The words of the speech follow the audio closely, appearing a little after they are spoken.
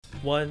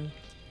1,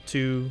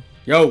 2,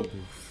 Yo.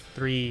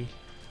 3.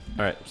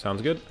 All right,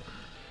 sounds good.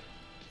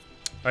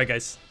 All right,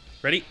 guys.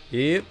 Ready?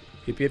 Yep.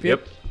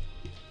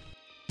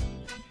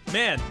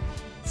 Man,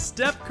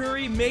 Steph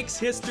Curry makes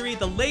history.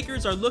 The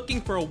Lakers are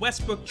looking for a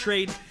Westbrook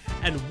trade.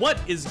 And what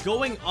is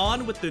going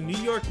on with the New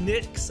York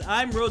Knicks?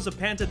 I'm Rosa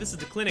Panta. This is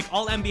the Clinic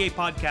All NBA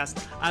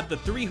podcast. I have the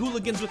three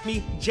hooligans with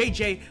me.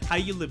 JJ, how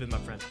you living, my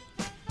friend?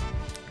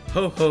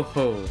 Ho, ho,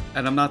 ho.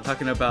 And I'm not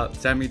talking about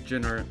Sammy,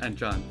 Junior, and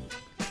John.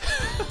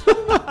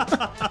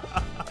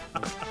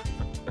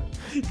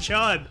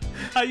 John,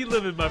 how you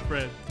living, my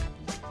friend?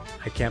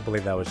 I can't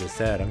believe that was just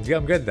said. I'm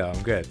good, though.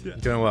 I'm good. I'm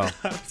doing well.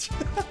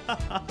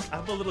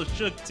 I'm a little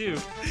shook, too.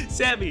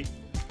 Sammy,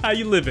 how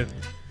you living?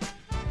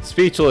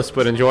 Speechless,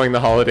 but enjoying the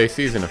holiday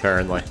season,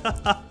 apparently.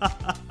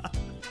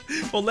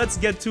 Well, let's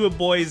get to it,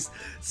 boys.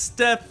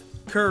 Steph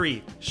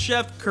Curry,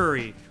 Chef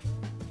Curry,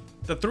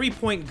 the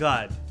three-point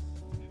god.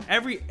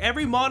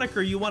 Every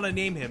moniker you want to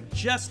name him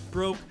just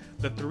broke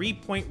the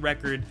three-point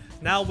record.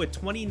 Now with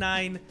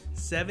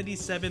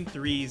 29.77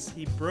 threes,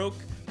 he broke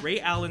Ray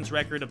Allen's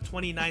record of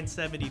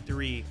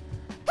 29.73.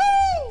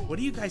 What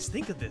do you guys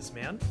think of this,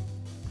 man?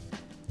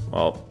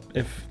 Well,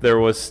 if there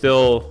was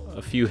still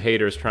a few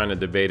haters trying to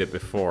debate it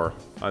before,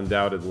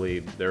 undoubtedly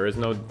there is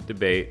no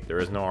debate, there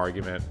is no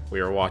argument. We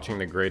are watching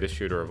the greatest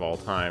shooter of all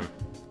time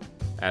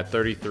at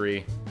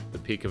 33, the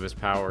peak of his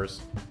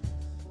powers,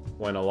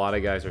 when a lot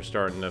of guys are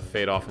starting to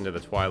fade off into the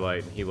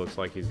twilight and he looks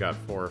like he's got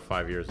 4 or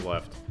 5 years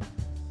left.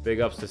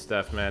 Big ups to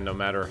Steph, man. No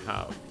matter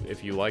how,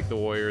 if you like the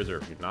Warriors or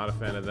if you're not a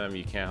fan of them,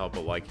 you can't help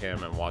but like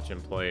him and watch him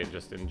play and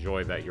just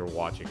enjoy that you're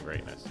watching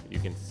greatness. You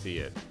can see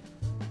it.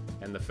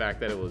 And the fact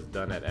that it was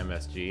done at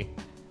MSG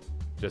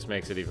just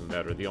makes it even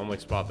better. The only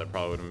spot that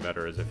probably would have been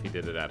better is if he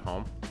did it at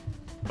home.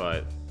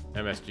 But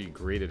MSG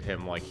greeted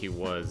him like he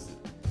was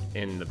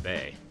in the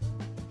Bay,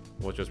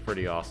 which was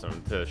pretty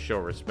awesome to show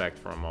respect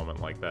for a moment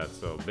like that.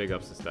 So big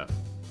ups to Steph.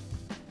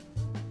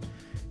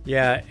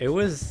 Yeah,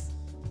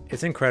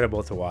 it's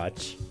incredible to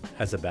watch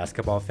as a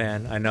basketball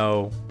fan. I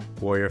know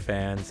Warrior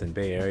fans and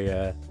Bay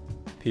Area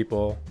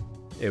people,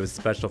 it was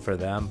special for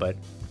them, but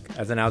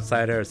as an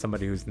outsider, as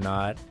somebody who's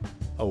not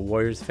a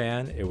Warriors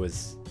fan, it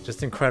was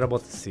just incredible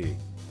to see.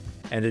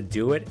 And to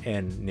do it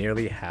in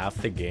nearly half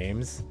the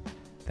games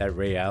that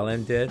Ray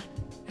Allen did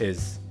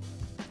is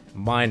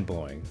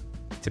mind-blowing,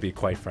 to be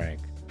quite frank.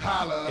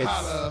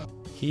 Holla.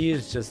 He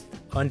is just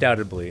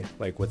undoubtedly,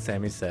 like what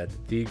Sammy said,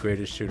 the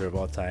greatest shooter of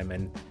all time,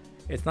 and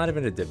it's not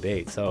even a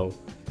debate. So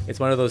it's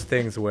one of those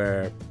things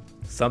where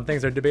some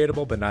things are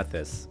debatable, but not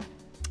this.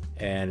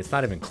 And it's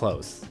not even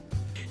close.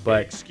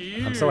 But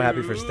I'm so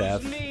happy for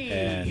Steph,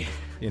 and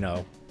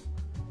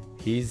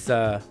he's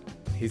gonna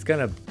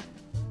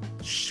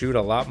shoot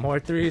a lot more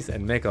threes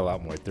and make a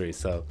lot more threes.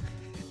 So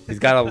he's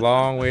got a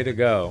long way to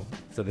go.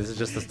 So this is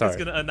just the start.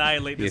 He's gonna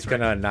annihilate this. He's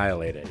gonna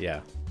annihilate it.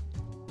 Yeah.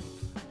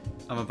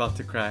 I'm about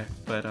to cry,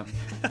 but I'm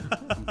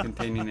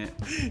containing it.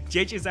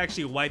 JJ's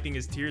actually wiping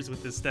his tears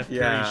with this Steph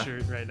Curry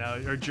shirt right now,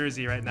 or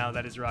jersey right now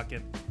that he's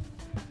rocking.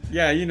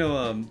 Yeah,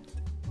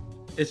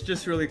 it's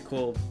just really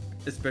cool,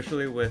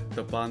 especially with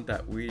the bond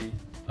that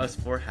us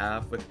four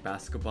have with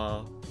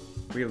basketball.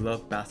 We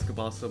love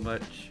basketball so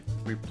much.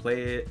 We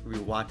play it, we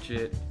watch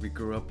it, we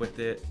grew up with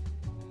it.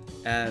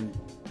 And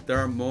there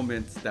are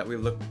moments that we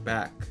look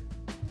back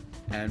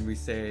and we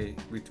say,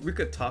 we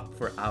could talk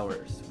for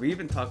hours. We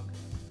even talk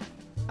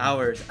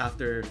hours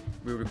after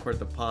we record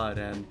the pod,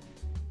 and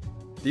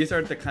these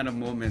are the kind of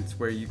moments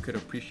where you could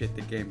appreciate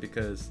the game,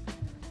 because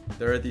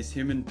there are these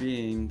human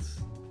beings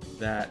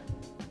that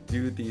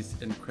do these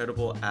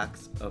incredible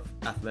acts of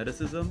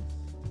athleticism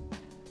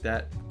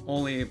that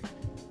only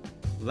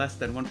less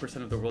than 1%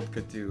 of the world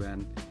could do,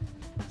 and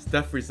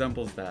Steph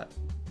resembles that.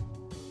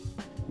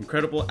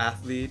 Incredible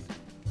athlete.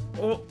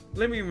 Oh,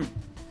 let me even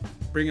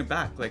bring it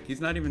back. Like,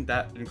 he's not even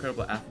that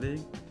incredible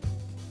athlete.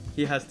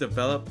 He has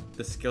developed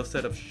the skill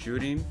set of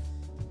shooting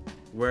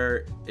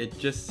where it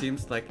just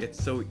seems like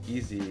it's so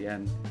easy.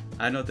 And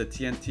I know the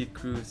TNT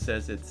crew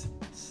says it's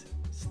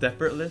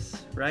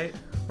effortless, right?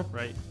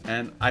 Right.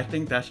 And I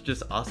think that's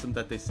just awesome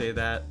that they say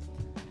that.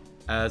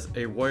 As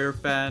a Warrior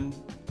fan,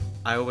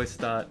 I always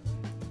thought,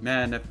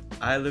 man, if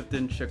I lived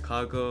in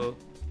Chicago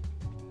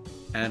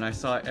and I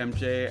saw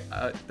MJ,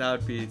 that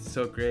would be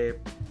so great.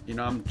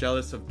 I'm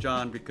jealous of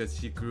John because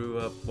he grew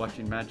up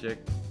watching Magic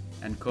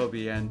and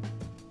Kobe, and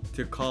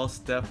to call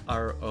Steph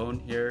our own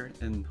here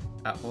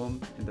at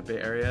home in the Bay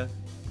Area,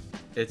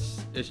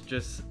 it's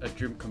just a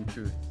dream come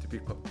true, to be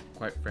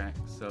quite frank.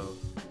 So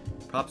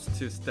props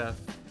to Steph.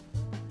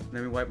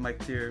 Let me wipe my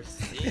tears.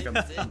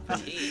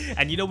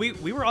 And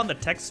we were on the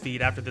text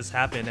feed after this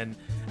happened,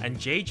 and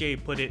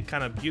JJ put it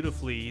kind of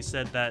beautifully. He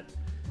said that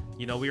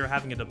we were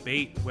having a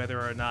debate whether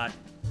or not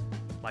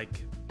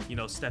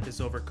Steph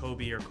is over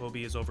Kobe or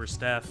Kobe is over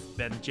Steph.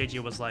 And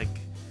JJ was like,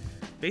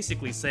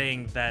 basically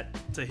saying that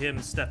to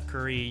him, Steph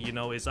Curry,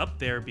 is up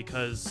there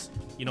because,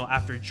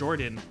 after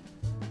Jordan,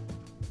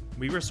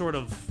 we were sort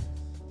of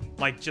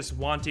just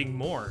wanting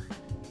more,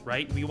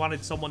 right? We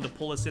wanted someone to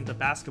pull us into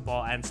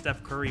basketball, and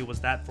Steph Curry was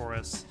that for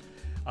us,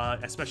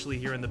 especially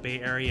here in the Bay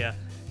Area.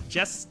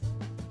 just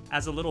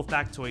as a little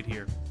factoid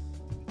here,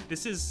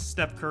 this is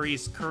Steph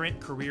Curry's current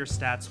career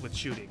stats with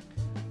shooting.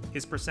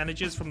 His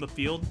percentages from the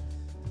field,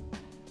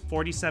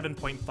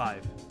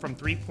 47.5. From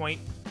 3-point,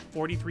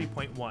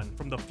 43.1.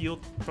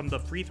 From the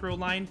free throw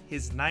line,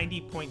 his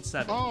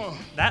 90.7. Oh.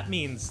 That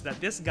means that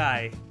this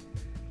guy,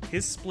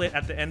 his split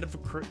at the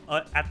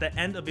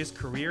end of his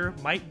career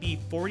might be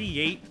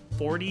 48,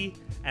 40,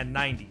 and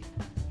 90,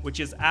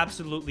 which is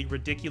absolutely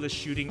ridiculous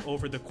shooting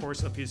over the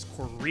course of his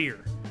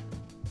career.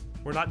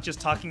 We're not just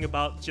talking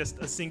about just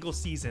a single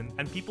season,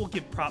 and people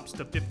give props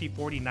to 50,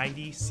 40,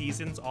 90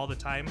 seasons all the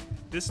time.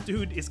 This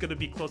dude is going to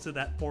be close to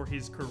that for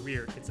his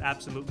career. It's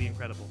absolutely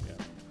incredible.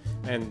 Yeah.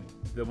 And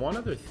the one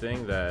other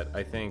thing that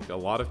I think a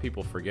lot of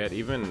people forget,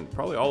 even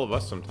probably all of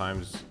us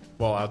sometimes,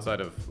 well, outside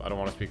of, I don't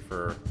want to speak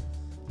for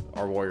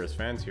our Warriors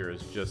fans here,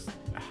 is just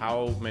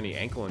how many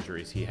ankle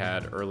injuries he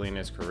had early in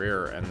his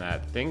career, and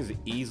that things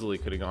easily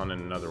could have gone in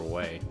another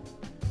way.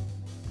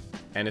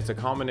 And it's a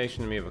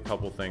combination to me of a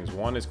couple things.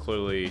 One is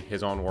clearly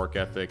his own work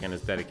ethic and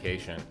his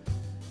dedication.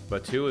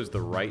 But two is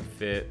the right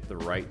fit, the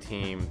right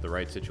team, the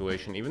right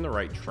situation, even the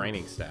right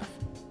training staff.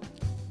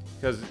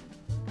 Because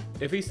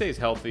if he stays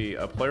healthy,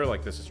 a player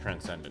like this is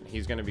transcendent.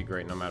 He's going to be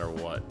great no matter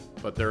what.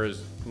 But there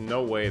is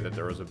no way that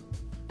there was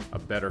a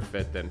better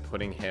fit than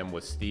putting him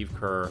with Steve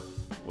Kerr,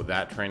 with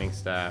that training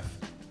staff,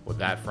 with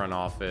that front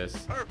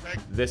office. Perfect.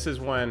 This is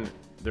when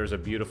there's a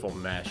beautiful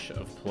mesh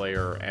of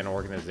player and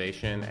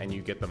organization, and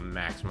you get the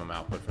maximum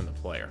output from the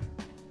player,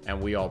 and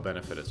we all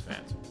benefit as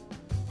fans.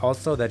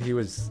 Also, that he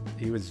was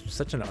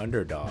such an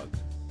underdog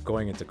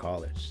going into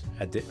college.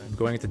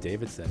 Going into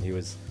Davidson,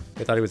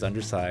 they thought he was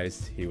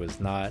undersized. He was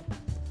not,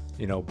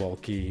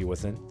 bulky. He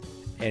wasn't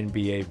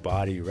NBA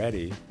body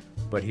ready,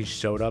 but he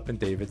showed up in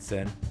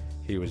Davidson.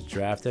 He was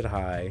drafted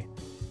high,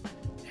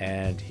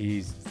 and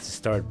he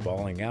started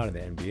balling out in the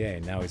NBA.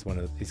 And now he's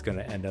going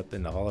to end up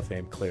in the Hall of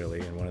Fame clearly,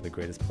 and one of the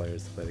greatest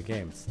players to play the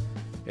games.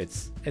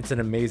 It's an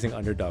amazing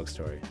underdog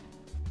story.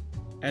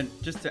 And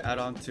just to add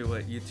on to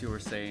what you two were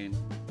saying,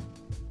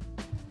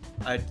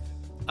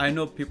 I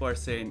know people are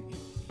saying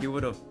he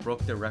would have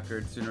broke the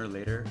record sooner or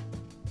later,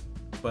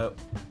 but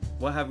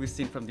what have we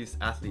seen from these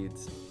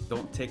athletes?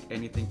 Don't take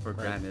anything for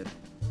granted.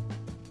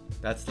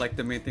 That's like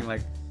the main thing.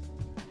 Like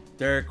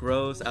Derrick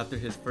Rose, after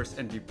his first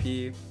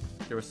MVP,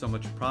 there was so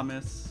much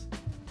promise.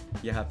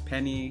 You have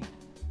Penny,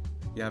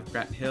 you have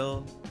Grant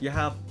Hill, you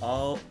have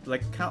all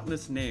like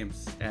countless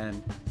names,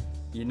 and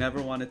you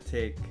never want to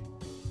take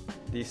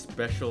these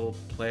special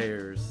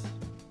players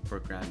for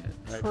granted.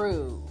 Right?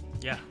 True.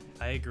 Yeah,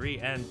 I agree.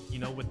 And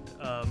with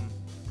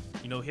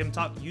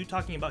you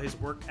talking about his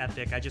work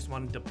ethic, I just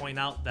wanted to point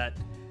out that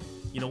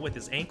with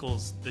his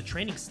ankles, the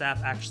training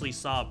staff actually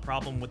saw a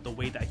problem with the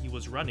way that he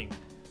was running.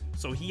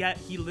 So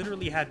he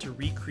literally had to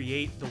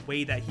recreate the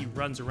way that he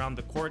runs around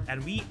the court,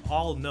 and we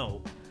all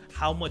know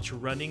how much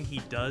running he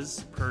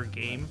does per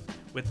game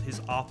with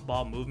his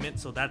off-ball movement.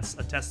 So that's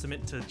a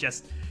testament to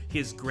just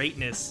his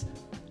greatness.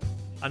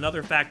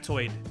 Another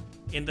factoid,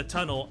 in the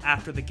tunnel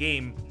after the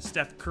game,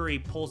 Steph Curry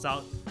pulls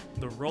out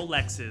the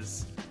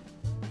Rolexes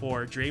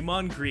for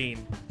Draymond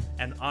Green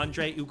and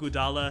Andre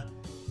Iguodala.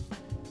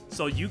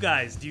 So do you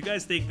guys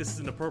think this is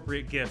an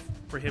appropriate gift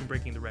for him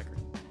breaking the record?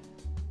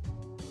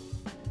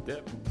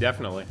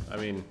 Definitely. I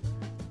mean,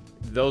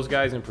 those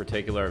guys in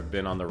particular have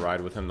been on the ride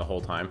with him the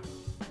whole time.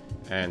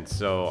 And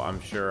so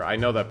I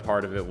know that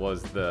part of it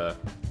was the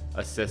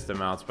assist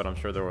amounts, but I'm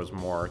sure there was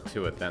more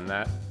to it than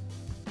that.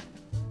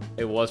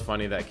 It was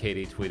funny that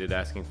KD tweeted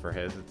asking for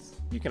his.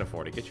 You can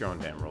afford it. Get your own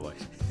damn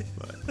Rolex.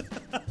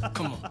 But.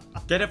 Come on.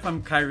 Get it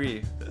from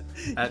Kyrie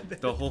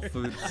at the Whole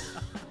Foods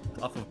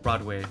off of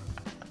Broadway.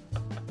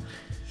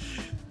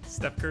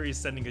 Steph Curry is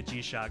sending a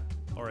G-Shock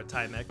or a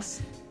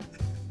Timex.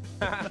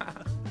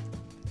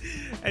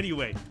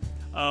 Anyway,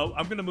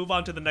 I'm going to move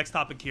on to the next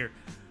topic here.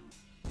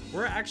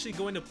 We're actually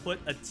going to put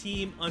a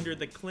team under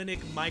the clinic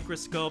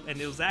microscope, and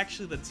it was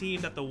actually the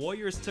team that the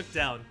Warriors took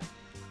down.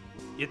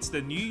 It's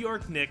the New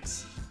York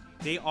Knicks.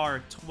 They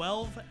are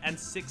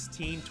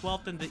 12-16,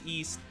 12th in the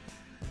East.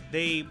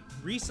 They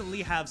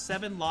recently have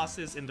 7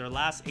 losses in their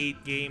last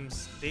 8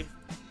 games. They've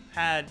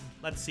had,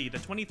 the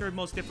 23rd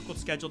most difficult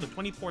schedule, the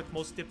 24th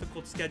most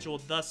difficult schedule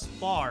thus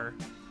far.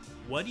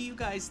 What do you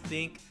guys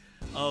think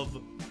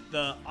of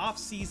the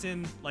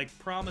off-season,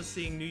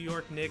 promising New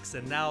York Knicks,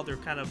 and now they're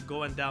kind of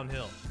going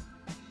downhill?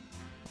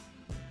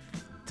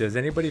 Does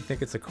anybody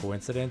think it's a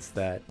coincidence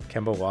that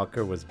Kemba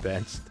Walker was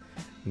benched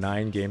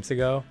 9 games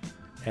ago,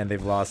 and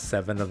they've lost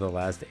 7 of the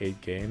last 8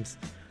 games?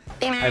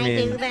 I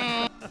mean,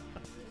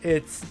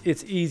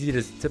 it's easy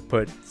to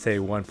put, say,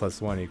 1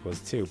 + 1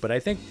 = 2, but I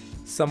think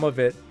some of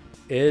it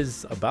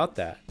is about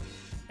that.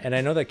 And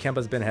I know that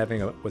Kemba's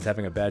was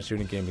having a bad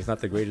shooting game. He's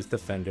not the greatest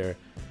defender.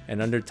 And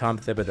under Tom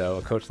Thibodeau,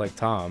 a coach like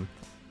Tom,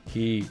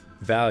 he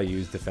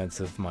values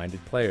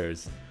defensive-minded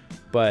players.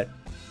 But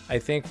I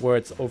think where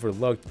it's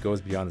overlooked goes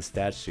beyond the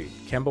stat sheet.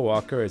 Kemba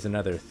Walker is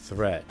another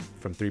threat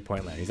from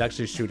three-point land. He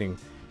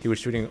was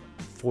shooting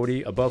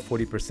above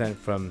 40%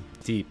 from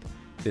deep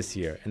this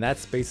year, and that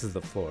spaces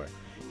the floor.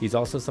 he's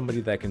also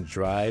somebody that can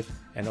drive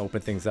and open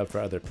things up for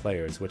other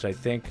players, which I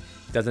think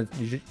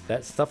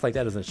that stuff like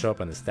that doesn't show up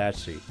on the stat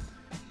sheet.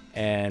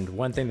 And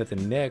one thing that the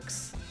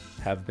Knicks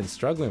have been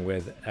struggling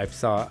with, I've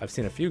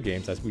seen a few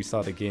games, as we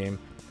saw the game,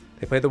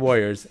 they played the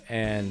Warriors,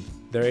 and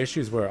their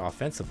issues were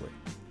offensively.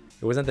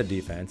 It wasn't the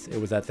defense. It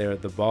was that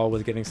the ball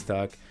was getting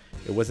stuck.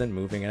 It wasn't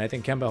moving, and I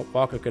think Kemba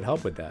Walker could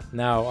help with that.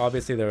 Now,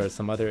 obviously, there are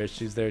some other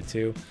issues there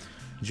too.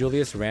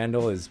 Julius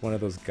Randle is one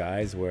of those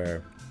guys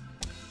where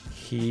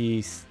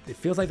it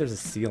feels like there's a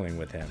ceiling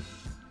with him.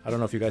 I don't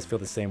know if you guys feel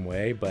the same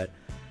way, but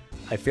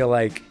I feel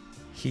like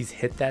he's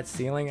hit that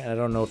ceiling, and I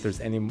don't know if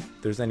there's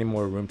any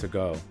more room to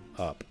go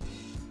up.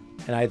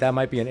 And that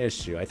might be an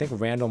issue. I think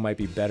Randle might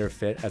be better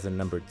fit as a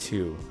number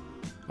 2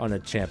 on a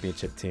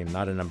championship team,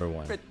 not a number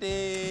 1.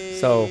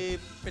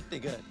 Pretty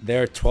good.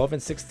 They're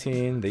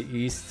 12-16. The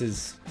East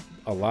is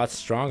a lot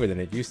stronger than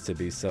it used to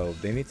be, so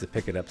they need to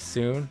pick it up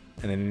soon,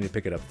 and they need to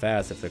pick it up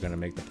fast if they're going to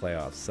make the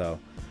playoffs. So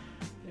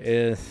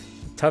it's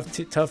tough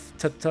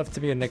to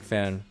be a Knicks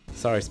fan.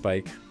 Sorry,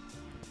 Spike.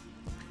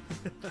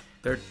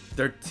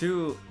 They're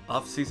 2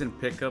 off-season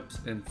pickups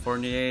in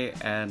Fournier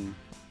and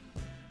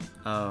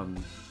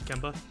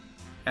Kemba.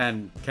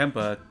 And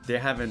Kemba, they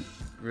haven't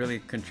really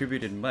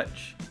contributed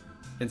much.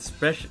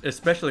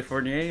 Especially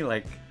Fournier,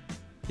 like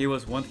he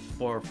was 1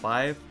 for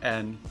 5,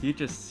 and he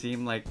just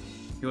seemed like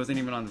he wasn't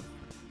even on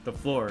the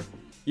floor.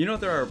 You know,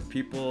 there are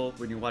people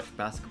when you watch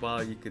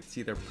basketball, you could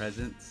see their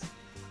presence,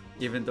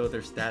 even though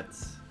their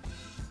stats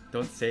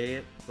don't say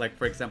it. Like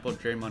for example,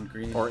 Draymond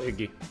Green or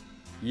Iggy.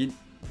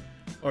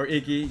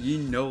 You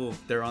know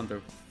they're on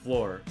the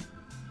floor,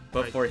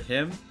 but right. For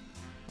him,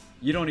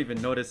 you don't even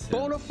notice him.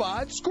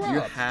 Bonafide scrub. You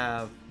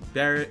have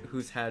Barrett,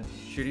 who's had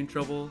shooting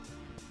trouble,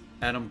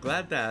 and I'm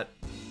glad that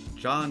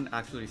John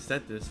actually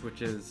said this,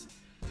 which is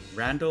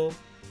Randle,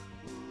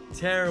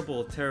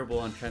 terrible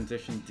on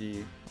transition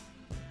D.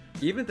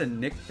 Even the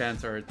Knicks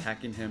fans are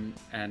attacking him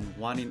and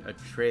wanting a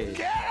trade.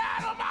 Get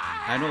out of my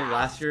house! I know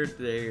last year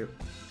they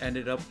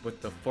ended up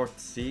with the 4th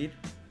seed,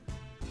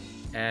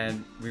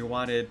 and we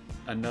wanted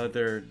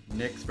another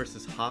Knicks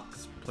versus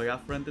Hawks playoff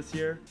run this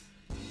year.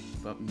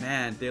 But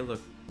man, they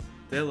look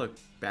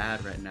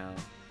bad right now.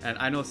 And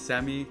I know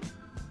Sammy,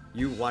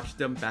 you watched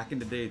them back in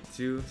the day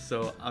too,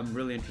 so I'm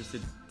really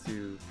interested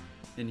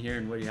in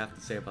hearing what you have to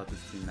say about this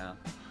team now.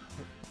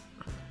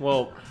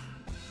 Well,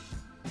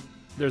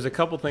 there's a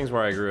couple things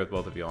where I agree with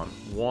both of you on.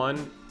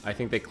 One, I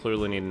think they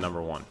clearly need a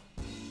number 1.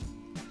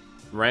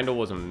 Randall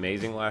was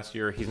amazing last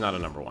year. He's not a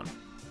number 1.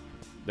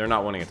 They're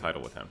not winning a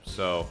title with him.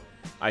 So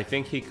I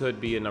think he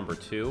could be a number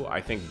 2.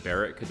 I think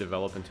Barrett could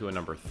develop into a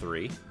number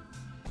 3.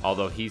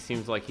 Although he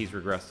seems like he's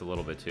regressed a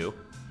little bit too,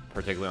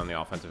 particularly on the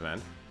offensive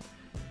end.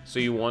 So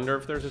you wonder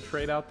if there's a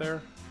trade out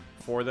there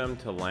for them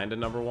to land a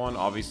number 1.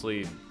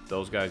 Obviously,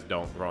 those guys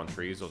don't grow on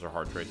trees. Those are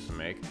hard trades to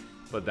make.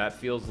 But that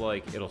feels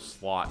like it'll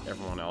slot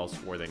everyone else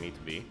where they need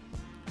to be.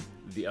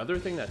 The other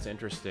thing that's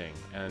interesting,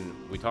 and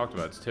we talked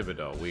about, it's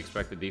Thibodeau. We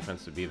expect the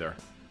defense to be there.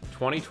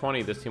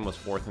 2020, this team was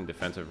 4th in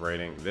defensive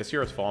rating. This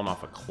year it's fallen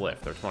off a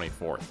cliff. They're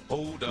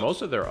 24th.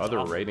 Most of their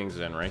other ratings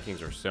and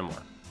rankings are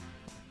similar.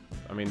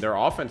 I mean, their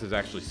offense is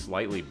actually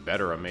slightly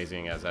better,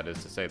 amazing as that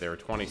is to say. They were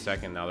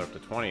 22nd, now they're up to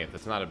 20th.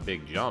 It's not a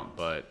big jump,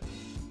 but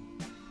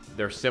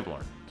they're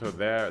similar. So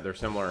they're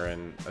similar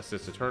in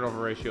assist to turnover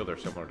ratio. They're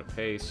similar to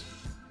pace.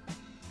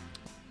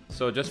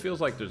 So it just feels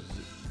like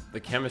the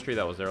chemistry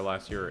that was there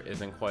last year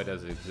isn't quite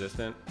as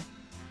existent.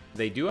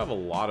 They do have a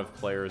lot of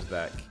players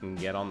that can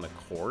get on the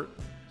court.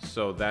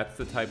 So that's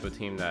the type of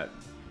team that,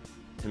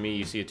 to me,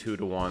 you see a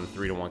 2-to-1,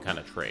 3-to-1 kind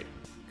of trade.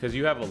 Because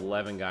you have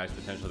 11 guys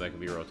potentially that could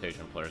be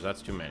rotation players.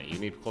 That's too many. You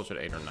need closer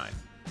to 8 or 9.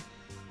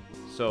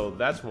 So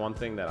that's one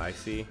thing that I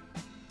see.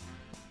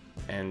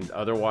 And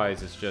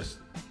otherwise, it's just,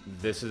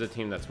 this is a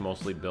team that's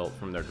mostly built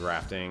from their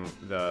drafting.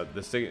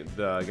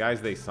 The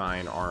guys they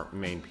sign aren't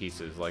main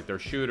pieces. Like, they're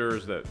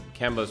shooters. That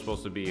Kemba is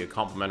supposed to be a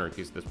complementary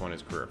piece at this point in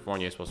his career.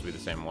 Fournier is supposed to be the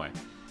same way.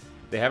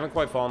 They haven't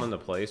quite fallen into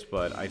place,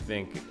 but I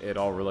think it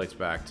all relates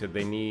back to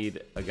they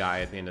need a guy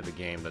at the end of the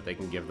game that they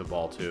can give the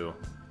ball to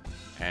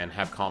and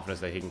have confidence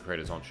that he can create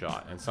his own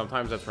shot. And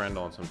sometimes that's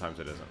Randall, and sometimes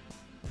it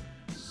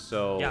isn't.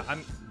 So yeah,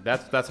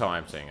 that's how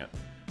I'm seeing it.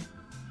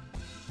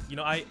 You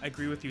know, I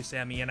agree with you,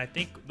 Sammy, and I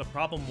think the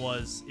problem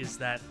is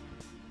that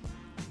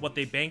what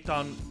they banked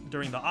on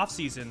during the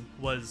offseason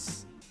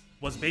was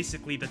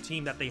basically the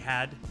team that they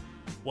had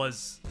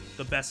was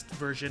the best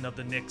version of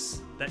the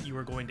Knicks that you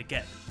were going to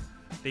get.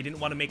 They didn't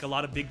want to make a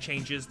lot of big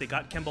changes. They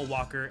got Kemba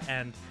Walker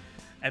and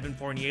Evan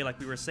Fournier, like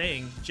we were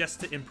saying, just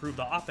to improve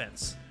the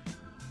offense.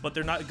 But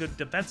they're not good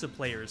defensive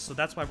players, so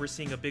that's why we're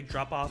seeing a big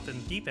drop-off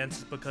in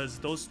defense, because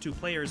those two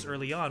players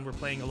early on were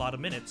playing a lot of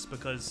minutes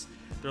because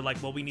they're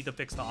like, well, we need to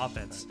fix the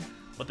offense.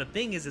 But the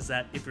thing is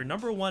that if your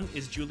number 1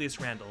 is Julius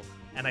Randle,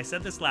 and I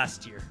said this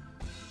last year,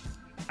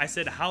 I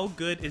said, how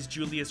good is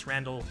Julius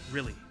Randle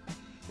really?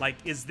 Like,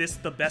 is this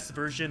the best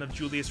version of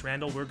Julius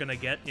Randle we're going to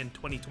get in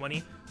 2020,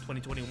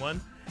 2021?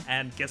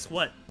 And guess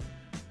what?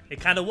 It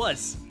kind of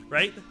was,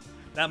 right?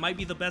 That might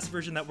be the best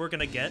version that we're going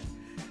to get.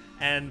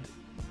 And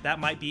that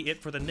might be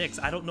it for the Knicks.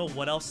 I don't know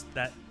what else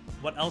that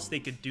what else they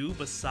could do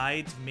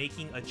besides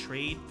making a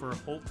trade for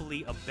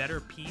hopefully a better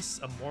piece,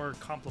 a more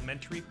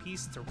complementary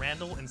piece to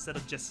Randall, instead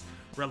of just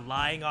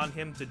relying on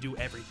him to do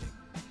everything.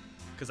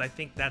 Because I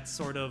think that's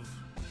sort of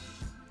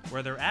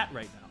where they're at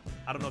right now.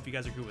 I don't know if you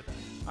guys agree with that.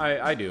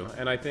 I do,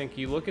 and I think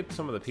you look at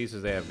some of the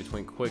pieces they have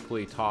between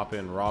Quickly,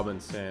 Toppin,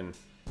 Robinson.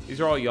 These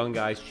are all young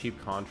guys, cheap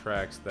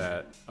contracts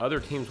that other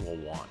teams will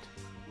want.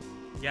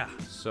 Yeah.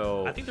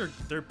 So I think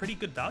they're pretty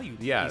good value.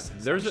 Yeah,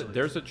 pieces,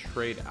 there's a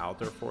trade out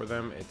there for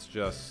them. It's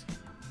just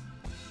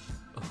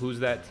who's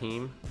that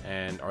team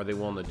and are they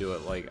willing to do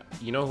it? Like,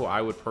 you know who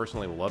I would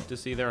personally love to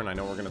see there, and I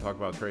know we're going to talk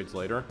about trades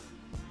later.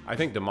 I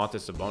think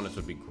Domantas Sabonis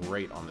would be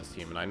great on this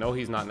team, and I know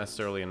he's not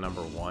necessarily a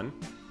number one,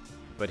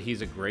 but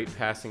he's a great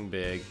passing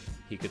big.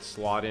 He could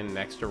slot in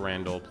next to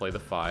Randall, play the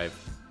 5.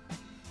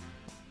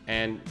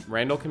 And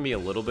Randall can be a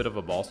little bit of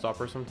a ball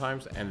stopper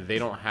sometimes, and they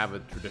don't have a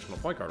traditional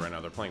point guard right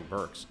now. They're playing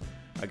Burks.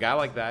 A guy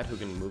like that who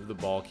can move the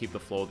ball, keep the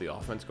flow of the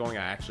offense going,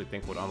 I actually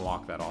think would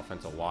unlock that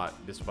offense a lot,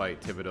 despite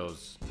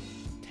Thibodeau's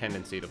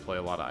tendency to play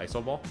a lot of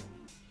iso ball.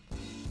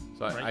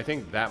 So right. I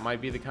think that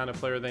might be the kind of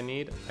player they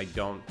need. I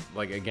don't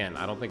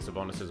think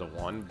Sabonis is a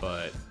 1,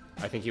 but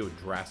I think he would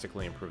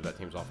drastically improve that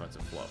team's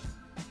offensive flow.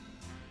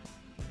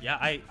 Yeah,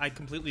 I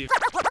completely agree.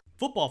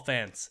 Football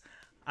fans,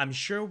 I'm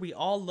sure we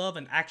all love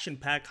an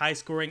action-packed,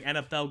 high-scoring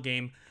NFL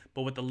game,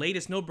 but with the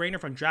latest no-brainer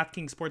from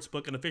DraftKings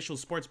Sportsbook, an official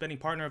sports betting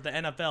partner of the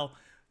NFL,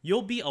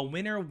 you'll be a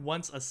winner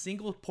once a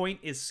single point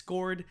is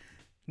scored.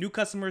 New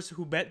customers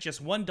who bet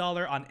just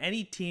 $1 on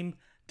any team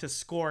to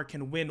score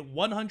can win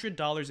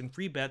 $100 in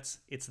free bets.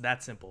 It's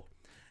that simple.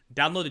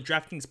 Download the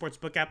DraftKings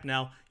Sportsbook app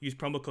now. Use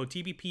promo code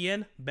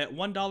TBPN. Bet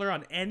 $1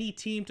 on any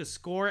team to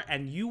score,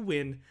 and you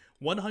win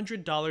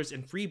 $100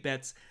 in free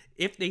bets.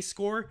 If they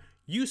score,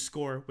 you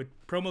score with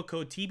promo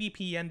code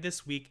TBPN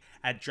this week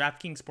at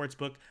DraftKings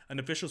Sportsbook, an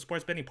official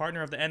sports betting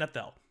partner of the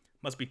NFL.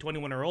 Must be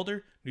 21 or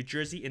older, New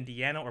Jersey,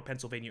 Indiana, or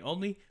Pennsylvania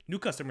only. New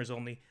customers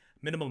only.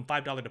 Minimum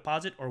 $5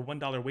 deposit or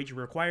 $1 wager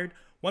required.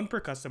 1 per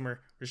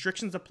customer.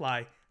 Restrictions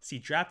apply. See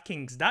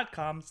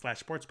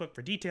DraftKings.com/sportsbook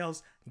for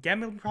details.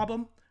 Gambling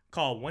problem?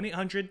 Call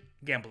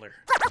 1-800-GAMBLER.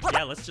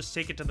 Yeah, let's just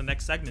take it to the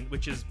next segment,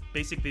 which is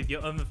basically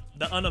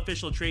the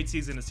unofficial trade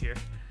season is here.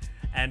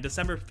 And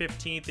December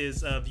 15th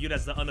is viewed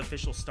as the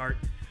unofficial start,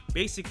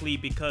 basically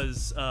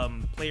because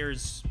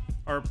players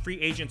or free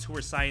agents who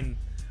were signed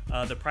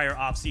the prior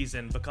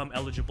offseason become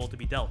eligible to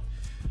be dealt.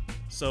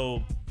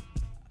 So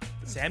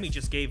Sammy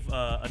just gave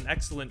an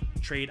excellent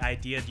trade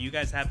idea. Do you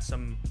guys have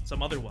some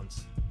other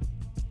ones?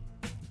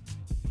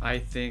 I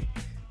think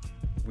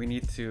we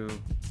need to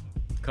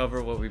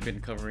cover what we've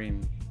been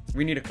covering.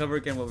 We need to cover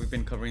again what we've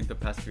been covering the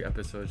past few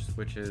episodes,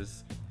 which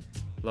is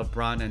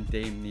LeBron and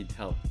Dame need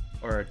help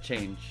or a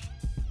change,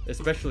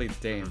 especially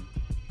Dame.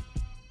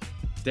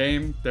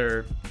 Dame,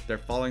 they're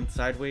falling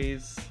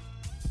sideways.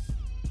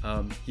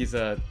 He's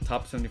a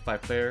top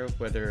 75 player,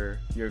 whether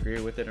you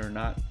agree with it or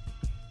not.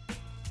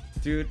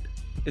 Dude,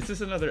 is this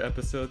another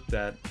episode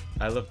that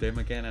I love Dame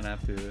again and I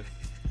have to...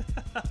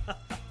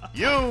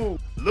 You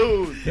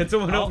lose! Can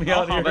someone help me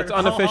out here? That's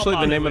unofficially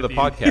the name of the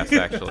podcast,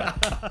 actually.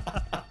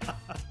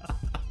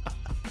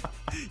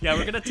 Yeah,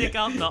 we're going to take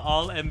out the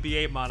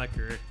All-NBA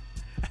moniker.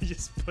 I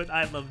just put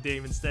I love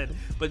Dame instead.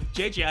 But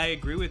JJ, I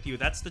agree with you.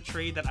 That's the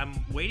trade that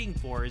I'm waiting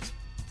for, is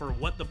for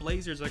what the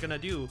Blazers are going to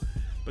do.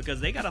 Because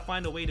they got to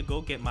find a way to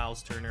go get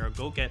Miles Turner or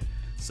go get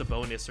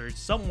Sabonis or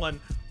someone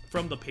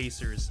from the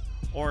Pacers.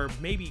 Or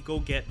maybe go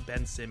get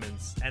Ben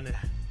Simmons and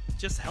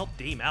just help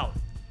Dame out,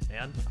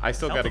 man. I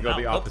still got to go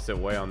the opposite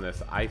way on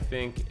this. I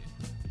think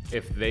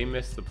if they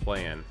miss the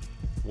plan,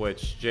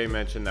 which Jay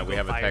mentioned that we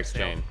have a text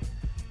chain.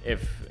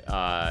 If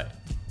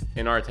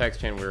in our text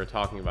chain we were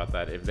talking about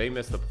that, if they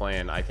miss the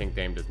plan, I think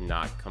Dame does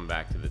not come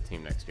back to the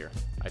team next year.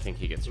 I think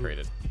he gets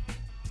traded.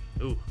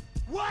 Ooh.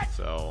 What?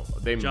 So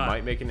they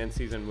might make an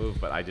in-season move,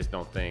 but I just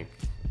don't think.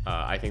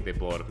 I think they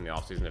blow it up in the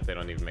offseason if they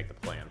don't even make the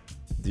plan.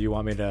 Do you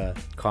want me to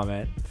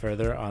comment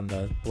further on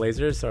the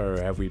Blazers,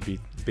 or have we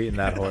beaten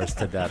that horse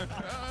to death?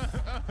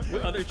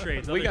 Other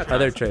trades.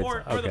 Other trades.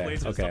 Or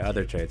Okay,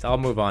 other trades. I'll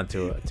move on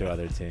to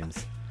other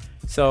teams.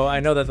 So I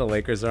know that the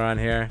Lakers are on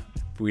here.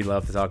 We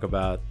love to talk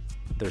about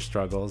their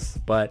struggles,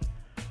 but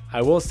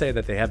I will say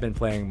that they have been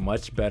playing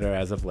much better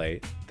as of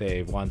late.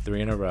 They've won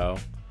 3 in a row.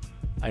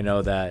 I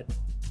know that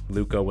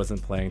Luka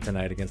wasn't playing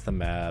tonight against the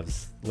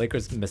Mavs.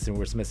 Lakers were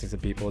missing some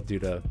people due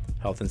to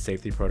health and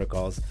safety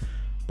protocols.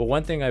 But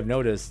one thing I've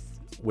noticed,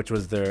 which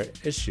was their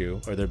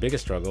issue or their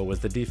biggest struggle, was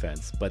the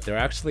defense. But they're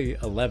actually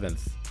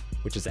 11th,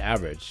 which is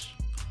average.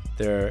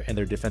 They're in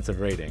their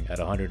defensive rating at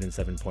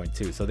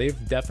 107.2. So they've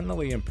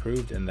definitely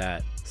improved in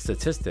that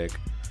statistic.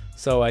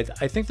 So I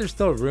think there's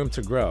still room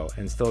to grow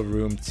and still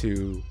room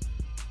to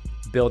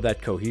build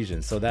that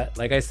cohesion. So that,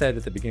 like I said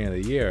at the beginning of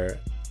the year,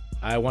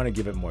 I want to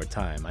give it more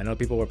time. I know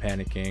people were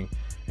panicking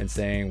and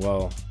saying,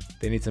 well,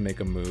 they need to make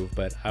a move,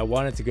 but I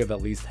wanted to give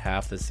at least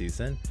half the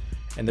season.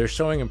 And they're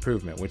showing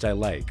improvement, which I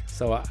like.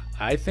 So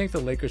I think the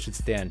Lakers should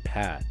stand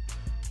pat,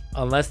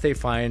 unless they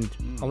find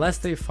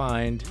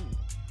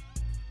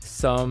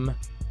some,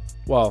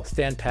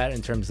 stand pat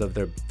in terms of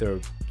their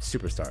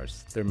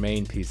superstars, their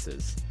main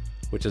pieces,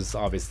 which is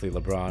obviously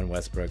LeBron,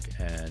 Westbrook,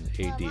 and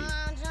AD.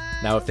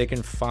 Now, if they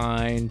can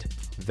find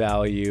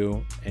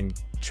value and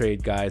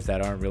trade guys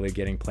that aren't really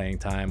getting playing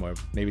time or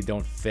maybe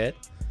don't fit,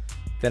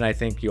 then I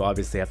think you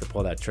obviously have to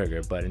pull that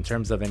trigger. But in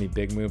terms of any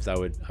big moves, I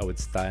would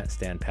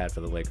stand pat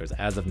for the Lakers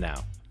as of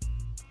now.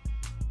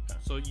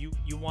 So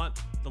you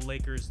want the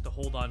Lakers to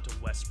hold on to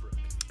Westbrook?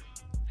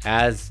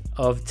 As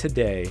of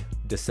today,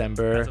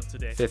 December As of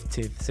today.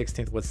 15th,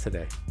 16th, what's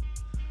today?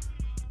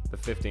 The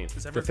 15th.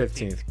 December The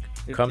 15th.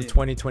 Come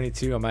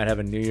 2022, I might have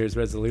a New Year's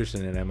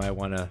resolution and I might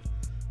want to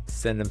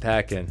send him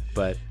packing.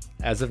 But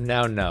as of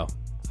now, no.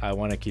 I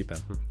want to keep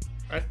him.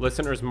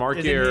 Listeners, mark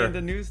Isn't he your... in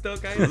the news though,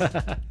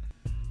 guys?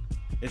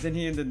 Isn't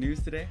he in the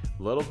news today?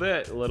 Little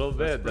bit.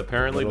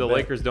 Apparently, Little the bit.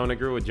 Lakers don't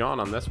agree with John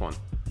on this one.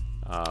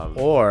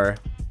 Or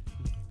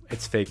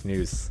it's fake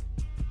news.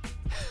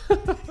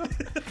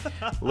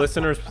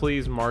 Listeners,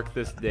 please mark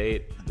this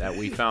date that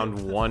we found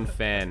one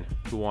fan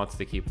who wants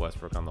to keep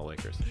Westbrook on the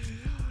Lakers.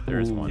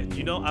 There's one.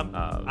 You know, I'm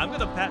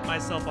gonna pat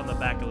myself on the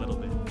back a little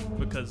bit,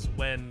 because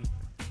when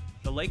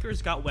the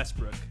Lakers got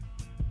Westbrook,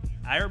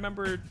 I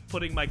remember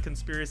putting my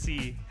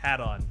conspiracy hat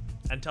on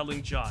and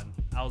telling John,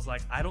 I was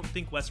like, I don't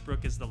think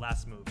Westbrook is the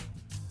last move.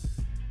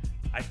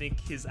 I think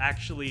he's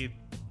actually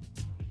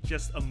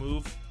just a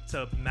move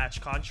to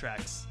match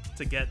contracts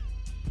to get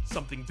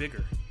something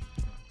bigger.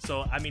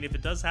 So, I mean, if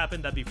it does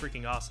happen, that'd be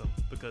freaking awesome,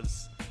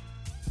 because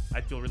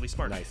I'd feel really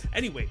smart. Nice.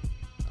 Anyway,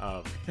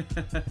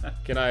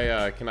 Can I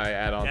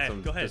add on Yeah,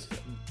 some? go ahead.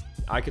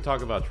 I could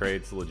talk about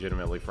trades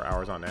legitimately for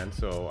hours on end,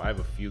 so I have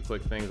a few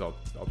quick things. I'll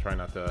try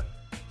not to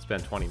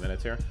spend 20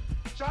 minutes here.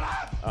 Shut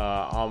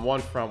up! On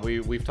one front,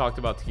 we've talked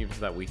about teams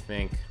that we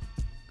think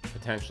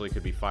potentially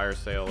could be fire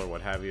sale or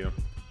what have you.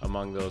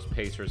 Among those,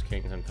 Pacers,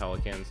 Kings, and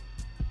Pelicans.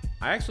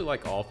 I actually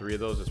like all three of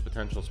those as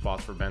potential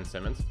spots for Ben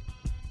Simmons.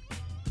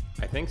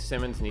 I think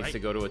Simmons needs to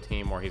go to a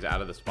team where he's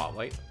out of the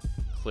spotlight.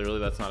 Clearly,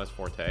 that's not his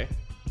forte.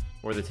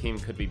 Where the team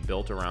could be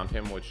built around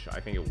him, which I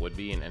think it would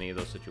be in any of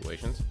those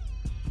situations.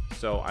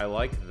 So I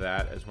like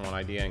that as one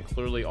idea, and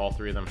clearly all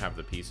three of them have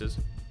the pieces.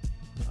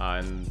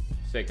 And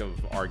sake of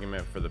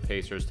argument for the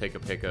Pacers, take a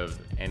pick of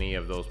any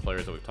of those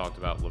players that we've talked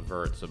about: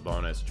 LeVert,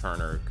 Sabonis,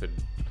 Turner. Could,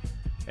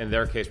 in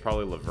their case,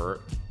 probably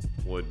LeVert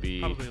would be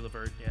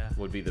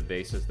the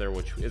basis there,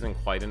 which isn't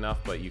quite enough,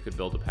 but you could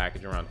build a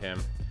package around him.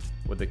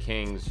 With the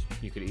Kings,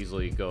 you could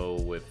easily go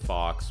with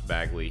Fox,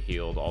 Bagley,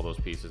 Hield, all those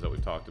pieces that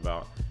we've talked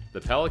about.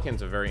 The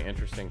Pelicans, a very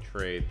interesting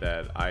trade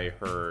that I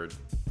heard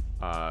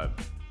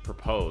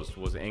proposed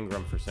was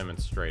Ingram for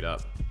Simmons straight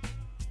up.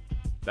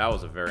 That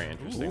was a very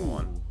interesting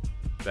one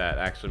that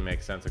actually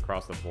makes sense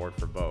across the board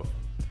for both.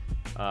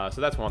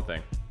 So that's one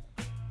thing.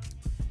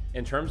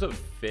 In terms of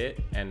fit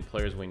and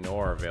players we know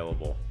are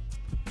available,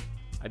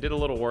 I did a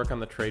little work on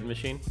the trade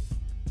machine.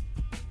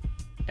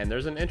 And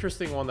there's an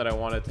interesting one that I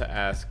wanted to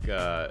ask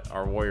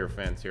our Warrior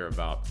fans here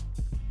about.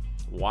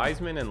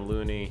 Wiseman and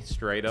Looney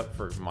straight up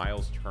for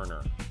Miles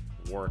Turner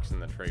works in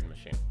the trade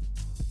machine.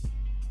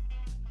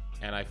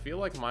 And I feel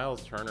like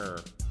Miles Turner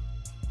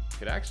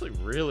could actually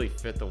really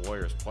fit the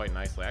Warriors quite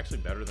nicely, actually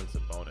better than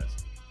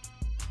Sabonis.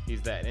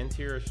 He's that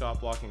interior shot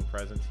blocking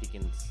presence. He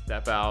can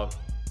step out,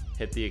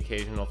 hit the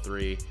occasional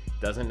three,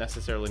 doesn't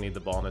necessarily need the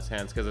ball in his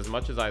hands, because as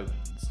much as I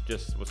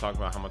just was talking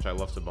about how much I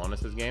love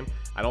Sabonis' game,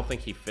 I don't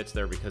think he fits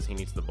there because he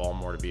needs the ball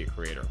more to be a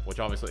creator, which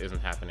obviously isn't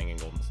happening in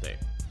Golden State.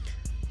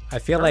 I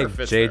feel Turner like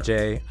fits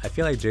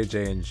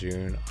JJ and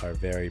June are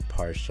very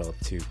partial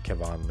to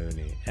Kevon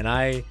Looney, and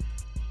I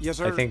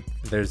think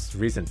there's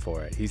reason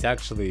for it. He's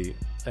actually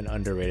an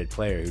underrated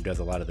player who does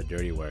a lot of the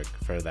dirty work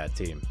for that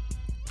team.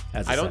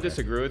 I don't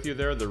disagree with you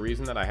there. The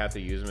reason that I had to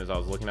use him is I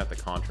was looking at the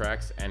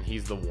contracts, and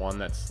he's the one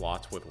that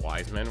slots with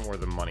Wiseman where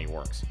the money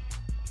works.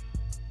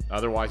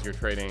 Otherwise, you're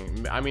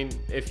trading. I mean,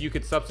 if you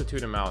could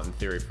substitute him out in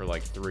theory for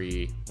like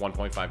three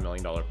 $1.5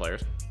 million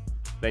players,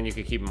 then you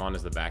could keep him on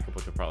as the backup,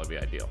 which would probably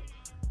be ideal.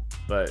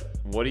 But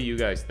what do you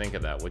guys think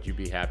of that? Would you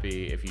be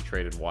happy if you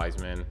traded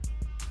Wiseman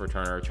for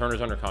Turner?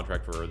 Turner's under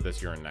contract for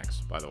this year and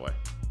next, by the way.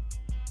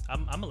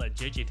 I'm gonna let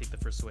JJ take the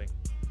first swing.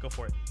 Go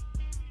for it.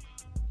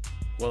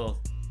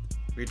 Well,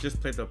 we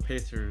just played the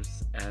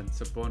Pacers and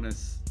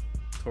Sabonis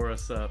tore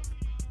us up.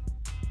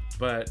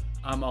 But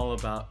I'm all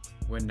about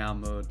win now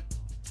mode.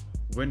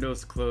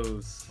 Windows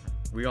close.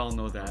 We all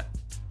know that.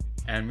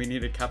 And we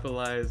need to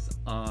capitalize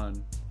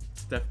on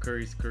Steph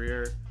Curry's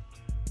career,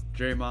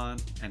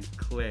 Draymond, and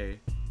Klay.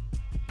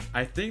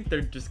 I think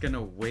they're just going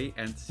to wait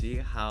and see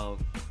how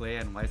Klay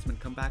and Wiseman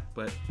come back.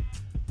 But,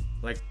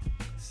 like,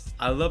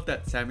 I love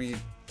that Sammy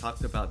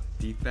talked about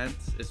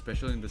defense,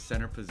 especially in the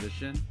center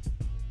position,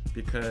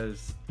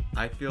 because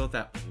I feel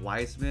that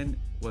Wiseman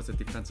was a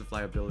defensive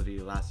liability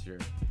last year.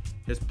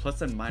 His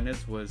plus and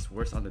minus was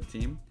worse on the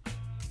team.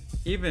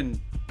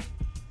 Even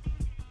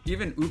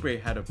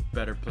Oubre had a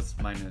better plus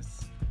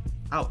minus.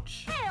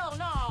 Ouch. Hell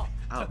no!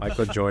 Ouch.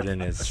 Michael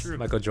Jordan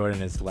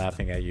is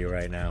laughing at you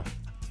right now.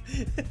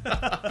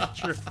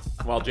 True.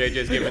 While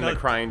JJ's giving the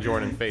crying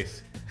Jordan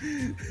face.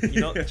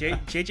 You know,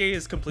 JJ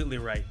is completely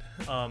right.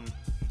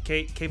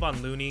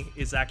 Kayvon Looney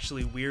is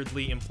actually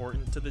weirdly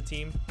important to the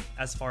team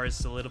as far as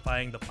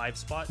solidifying the 5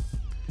 spot.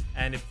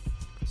 And if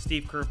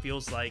Steve Kerr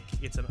feels like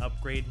it's an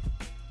upgrade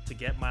to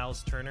get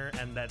Miles Turner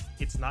and that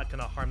it's not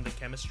going to harm the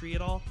chemistry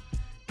at all,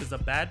 because the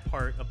bad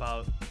part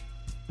about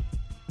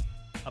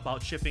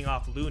shipping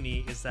off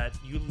Looney is that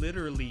you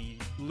literally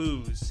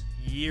lose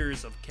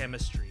years of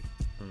chemistry.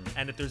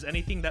 And if there's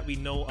anything that we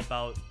know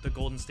about the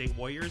Golden State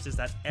Warriors is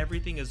that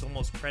everything is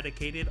almost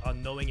predicated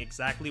on knowing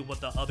exactly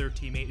what the other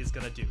teammate is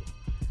going to do.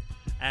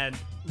 And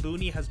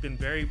Looney has been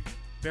very,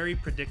 very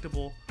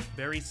predictable,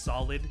 very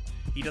solid.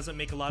 He doesn't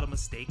make a lot of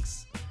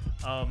mistakes.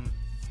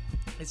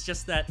 It's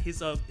just that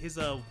he's a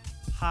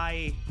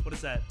high, what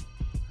is that?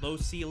 Low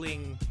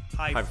ceiling,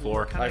 high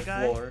floor kind of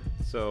guy. Floor.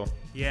 So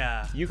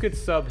yeah, you could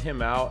sub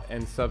him out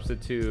and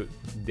substitute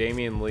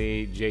Damian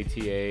Lee,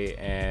 JTA,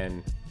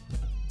 and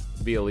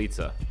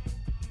Bielitsa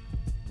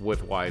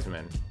with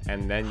Wiseman,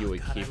 and then you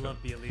would keep him. I love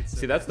Bielitsa.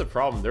 See, that's the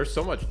problem. There's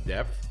so much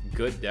depth,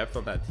 good depth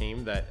on that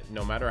team that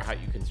no matter how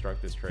you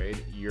construct this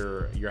trade,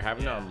 you're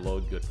having to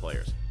unload good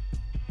players.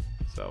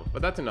 So,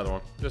 but that's another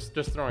one. Just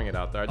throwing it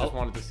out there. I just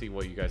wanted to see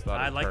what you guys thought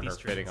of Turner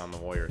fitting on the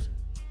Warriors.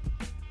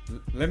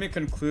 Let me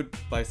conclude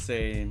by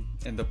saying,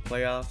 in the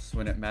playoffs,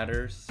 when it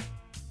matters,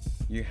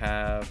 you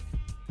have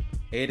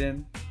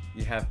Aiden,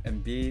 you have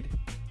Embiid,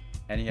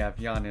 and you have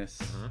Giannis.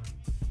 Mm-hmm.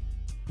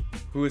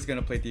 Who is going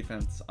to play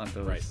defense on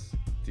those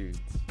dudes?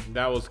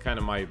 That was kind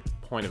of my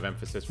point of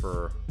emphasis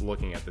for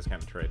looking at this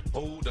kind of trade.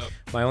 Hold up.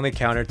 My only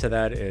counter to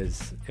that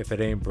is if it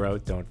ain't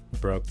broke, don't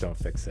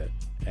fix it.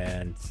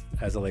 And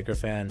as a Laker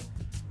fan,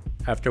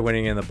 after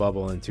winning in the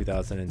bubble in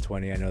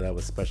 2020, I know that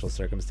was special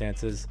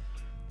circumstances.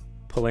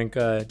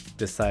 Pelinka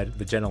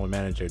the general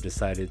manager,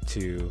 decided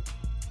to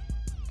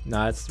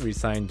not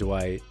re-sign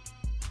Dwight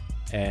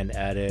and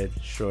added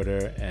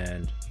Schroeder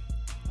and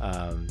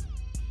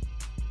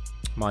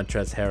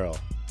Montrezl Harrell,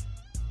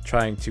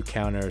 trying to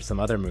counter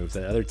some other moves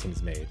that other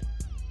teams made.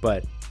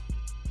 But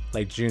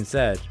like June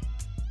said,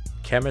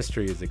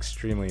 chemistry is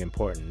extremely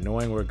important.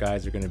 Knowing where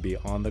guys are going to be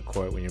on the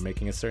court when you're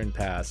making a certain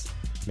pass,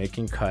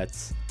 making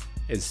cuts,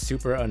 is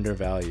super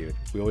undervalued.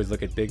 We always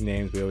look at big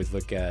names. We always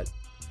look at,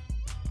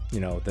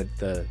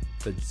 the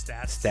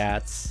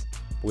stats.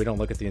 We don't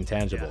look at the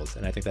intangibles,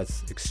 and I think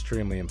that's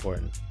extremely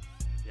important.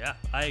 Yeah,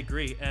 I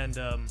agree. And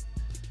all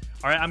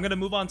right, I'm gonna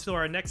move on to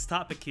our next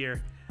topic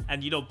here.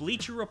 And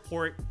Bleacher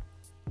Report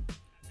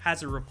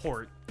has a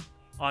report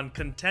on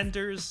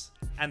contenders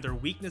and their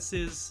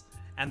weaknesses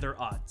and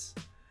their odds.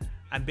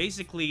 And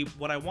basically,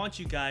 what I want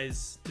you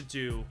guys to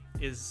do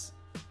is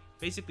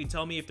basically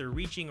tell me if they're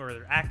reaching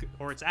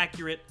or it's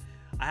accurate.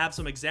 I have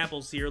some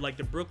examples here, like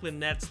the Brooklyn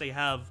Nets. They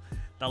have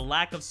the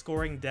lack of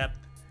scoring depth.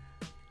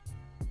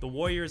 The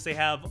Warriors, they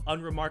have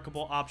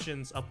unremarkable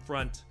options up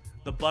front.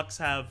 The Bucks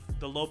have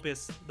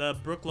the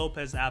Brook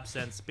Lopez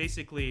absence.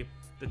 Basically,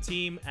 the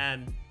team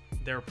and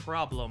their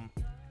problem.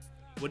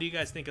 What do you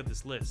guys think of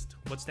this list?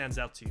 What stands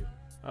out to you?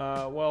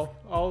 Well,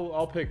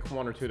 I'll pick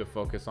one or two to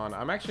focus on.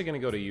 I'm actually going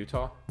to go to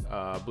Utah.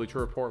 Bleacher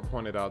Report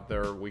pointed out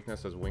their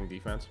weakness as wing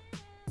defense.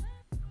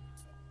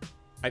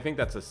 I think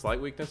that's a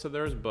slight weakness of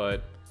theirs,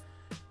 but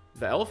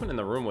the elephant in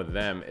the room with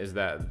them is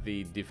that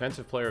the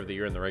defensive player of the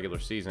year in the regular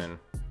season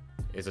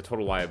is a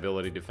total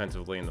liability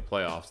defensively in the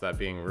playoffs, that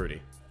being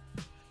Rudy.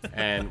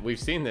 And we've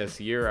seen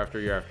this year after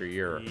year after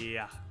year.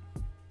 Yeah.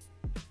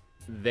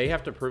 They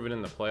have to prove it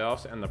in the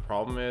playoffs, and the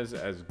problem is,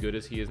 as good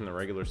as he is in the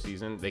regular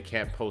season, they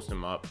can't post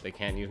him up. They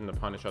can't use him to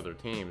punish other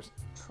teams.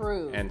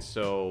 True. And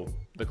so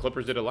the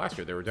Clippers did it last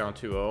year. They were down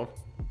 2-0.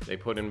 They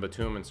put in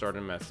Batum and started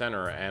him at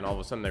center, and all of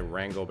a sudden they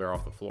ran Gobert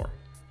off the floor.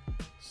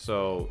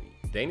 So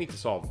they need to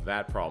solve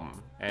that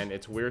problem. And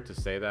it's weird to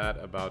say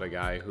that about a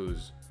guy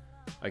who's,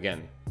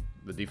 again,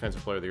 the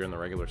defensive player of the year in the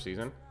regular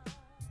season.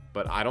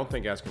 But I don't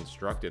think as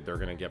constructed they're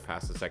going to get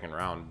past the second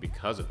round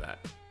because of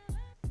that.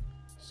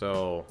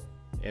 So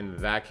in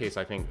that case,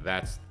 I think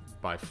that's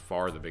by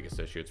far the biggest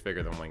issue. It's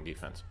bigger than wing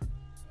defense.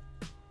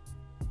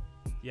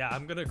 Yeah,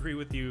 I'm going to agree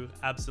with you.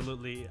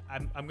 Absolutely.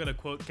 I'm going to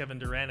quote Kevin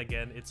Durant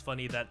again. It's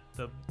funny that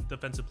the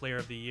defensive player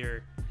of the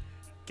year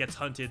gets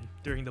hunted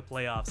during the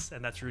playoffs,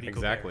 and that's Rudy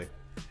Exactly.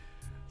 Gobert.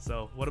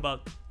 So what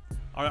about,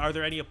 are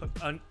there any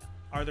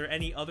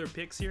other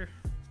picks here?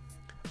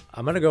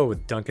 I'm going to go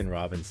with Duncan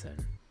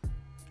Robinson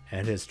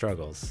and his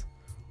struggles,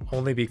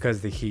 only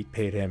because the Heat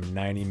paid him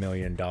 $90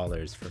 million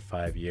for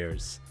 5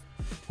 years,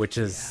 which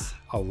is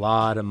a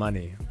lot of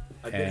money.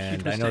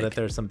 And I know that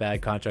there's some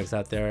bad contracts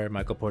out there.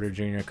 Michael Porter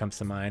Jr. comes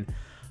to mind.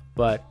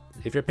 But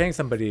if you're paying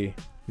somebody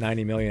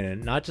 $90 million,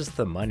 and not just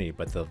the money,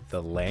 but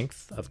the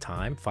length of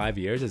time, 5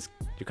 years,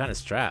 you're kind of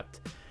strapped.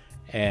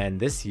 And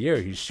this year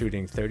he's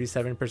shooting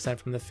 37%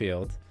 from the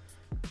field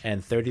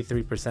and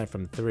 33%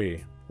 from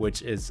three,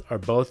 which are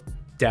both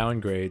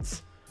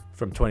downgrades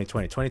from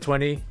 2020.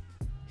 2020,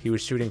 he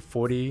was shooting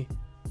 40%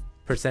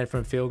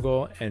 from field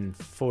goal and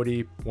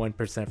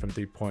 41% from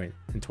 3-point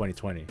in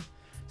 2020.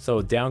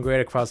 So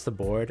downgrade across the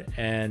board,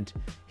 and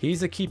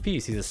he's a key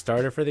piece. He's a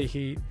starter for the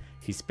Heat.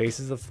 He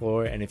spaces the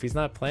floor, and if he's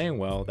not playing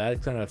well,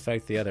 that's going to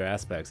affect the other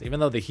aspects. Even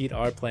though the Heat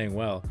are playing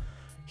well,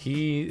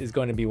 he is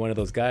going to be one of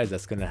those guys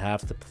that's going to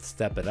have to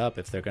step it up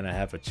if they're going to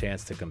have a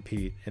chance to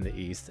compete in the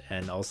East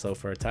and also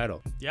for a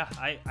title. Yeah,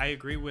 I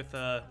agree with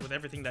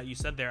everything that you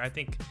said there. I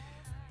think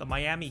the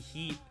Miami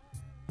Heat,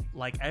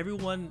 like,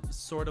 everyone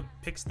sort of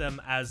picks them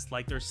as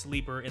like their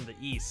sleeper in the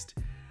East,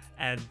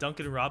 and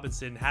Duncan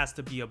Robinson has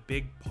to be a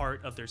big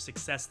part of their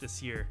success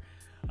this year.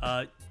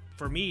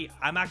 For me,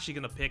 I'm actually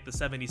going to pick the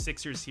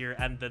 76ers here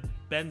and the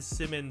Ben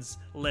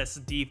Simmons-less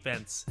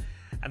defense.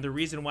 And the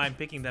reason why I'm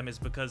picking them is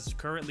because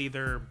currently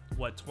they're,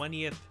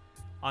 20th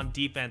on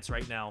defense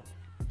right now.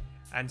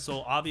 And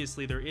so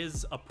obviously there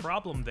is a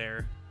problem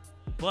there.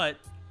 But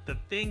the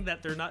thing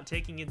that they're not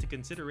taking into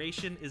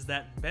consideration is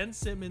that Ben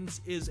Simmons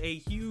is a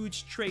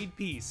huge trade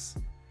piece.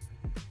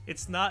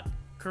 It's not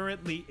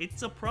currently,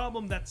 it's a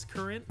problem that's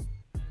current,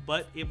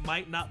 but it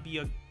might not be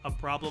a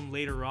problem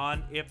later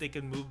on if they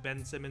can move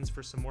Ben Simmons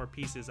for some more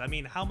pieces. I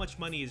mean, how much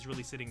money is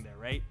really sitting there,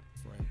 right?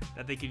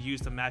 That they could use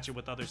to match it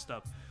with other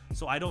stuff.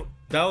 So I don't.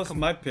 That was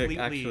my pick,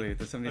 actually,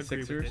 the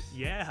 76ers.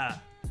 Yeah.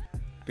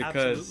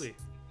 Because absolutely.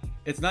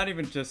 It's not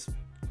even just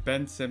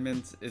Ben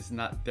Simmons is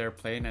not there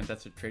playing and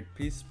that's a trade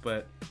piece,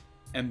 but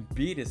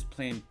Embiid is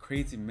playing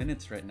crazy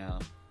minutes right now.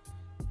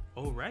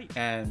 Oh, right.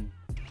 And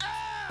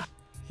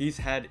he's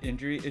had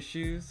injury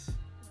issues.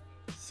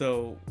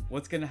 So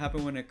what's going to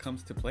happen when it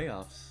comes to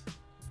playoffs?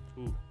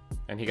 Ooh.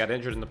 And he got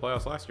injured in the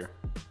playoffs last year.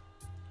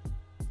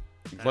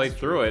 He played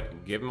through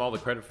it. Give him all the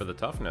credit for the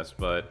toughness,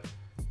 but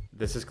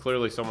this is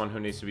clearly someone who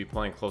needs to be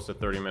playing close to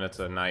 30 minutes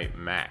a night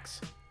max,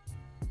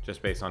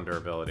 just based on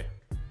durability.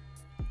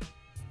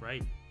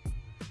 Right.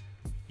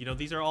 You know,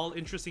 these are all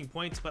interesting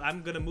points, but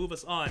I'm going to move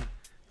us on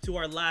to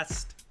our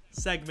last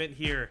segment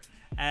here.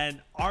 And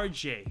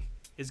RJ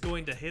is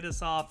going to hit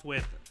us off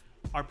with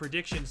our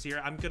predictions here.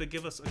 I'm going to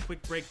give us a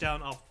quick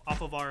breakdown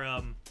off of our,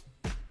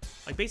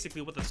 like,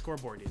 basically what the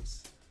scoreboard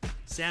is.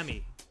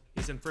 Sammy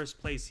is in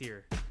first place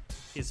here.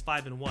 Is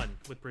 5-1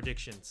 with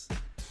predictions.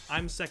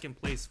 I'm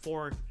second place,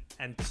 4-2.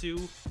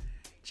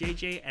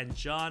 JJ and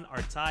John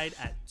are tied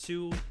at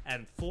 2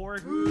 and 4.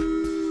 So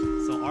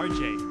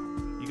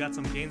RJ, you got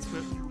some games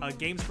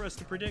for us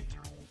to predict?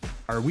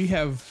 We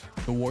have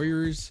the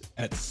Warriors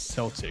at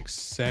Celtics.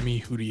 Sammy,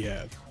 who do you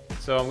have?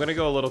 So I'm going to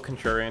go a little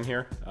contrarian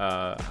here.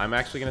 I'm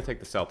actually going to take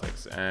the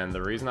Celtics. And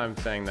the reason I'm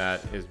saying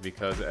that is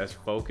because as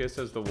focused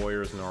as the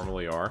Warriors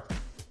normally are,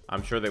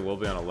 I'm sure they will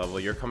be on a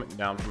level. You're coming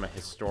down from a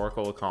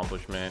historical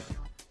accomplishment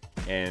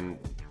in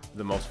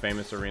the most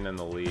famous arena in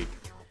the league.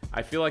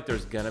 I feel like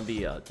there's going to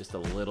be just a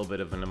little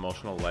bit of an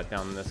emotional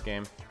letdown in this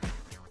game.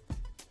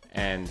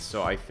 And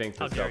so I think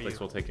the Celtics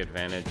will take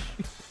advantage.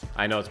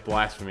 I know it's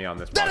blasphemy on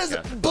this podcast.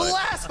 That is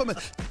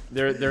blasphemous!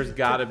 There's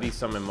got to be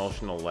some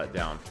emotional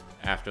letdown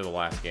after the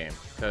last game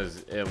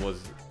because it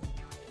was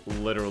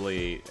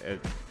literally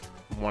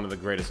one of the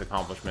greatest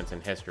accomplishments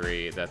in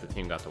history that the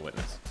team got to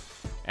witness.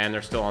 And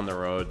they're still on the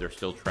road. They're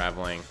still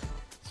traveling.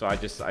 So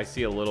I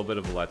see a little bit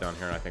of a letdown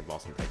here, and I think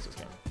Boston takes this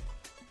game.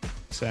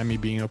 Sammy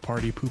being a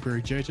party pooper.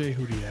 JJ,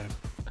 who do you have?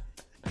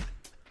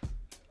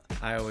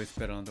 I always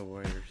bet on the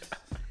Warriors.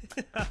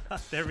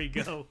 There we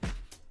go.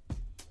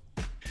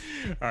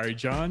 All right,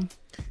 John.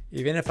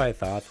 Even if I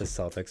thought the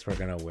Celtics were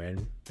going to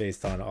win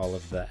based on all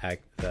of the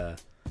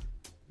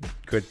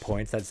good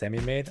points that Sammy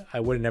made, I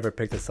would have never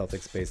picked the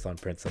Celtics based on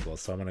principle.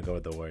 So I'm going to go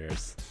with the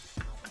Warriors.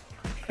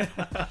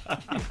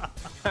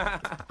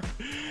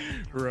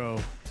 Bro.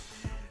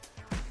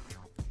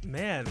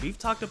 Man, we've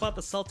talked about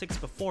the Celtics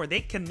before.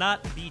 They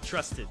cannot be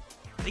trusted.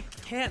 They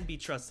can't be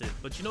trusted.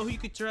 But you know who you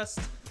could trust?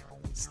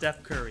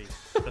 Steph Curry,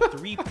 the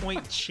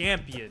three-point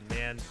champion,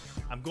 man.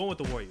 I'm going with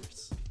the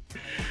Warriors.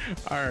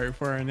 All right,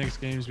 for our next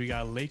games, we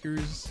got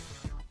Lakers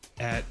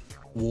at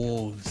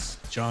Wolves.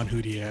 John,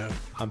 who do you have?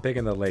 I'm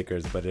picking the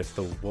Lakers, but if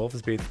the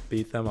Wolves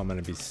beat them, I'm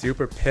going to be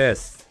super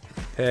pissed.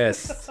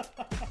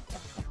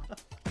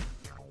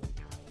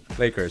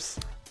 Lakers.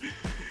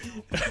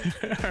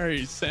 All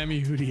right,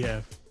 Sammy, who do you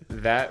have?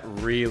 That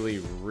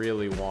really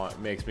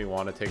makes me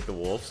want to take the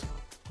Wolves,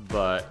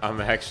 but I'm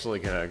actually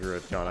going to agree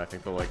with John. I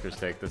think the Lakers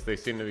take this. They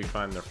seem to be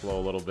finding their flow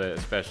a little bit,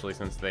 especially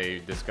since they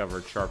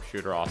discovered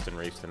sharpshooter Austin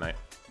Reeves tonight.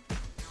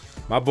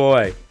 My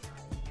boy.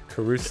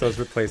 Caruso's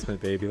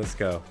replacement, baby. Let's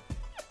go.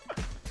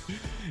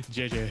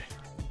 JJ.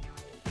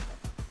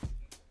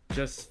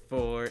 Just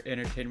for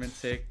entertainment's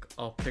sake,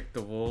 I'll pick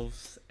the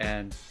Wolves,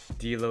 and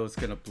D'Lo's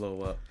gonna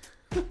blow up.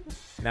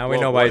 Now we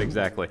know why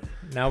exactly.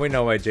 Now we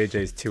know why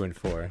JJ's 2 and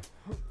 4.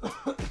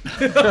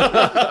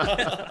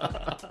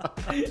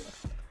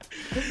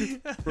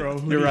 Bro,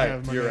 who You're do right. you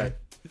have, my You're man? right.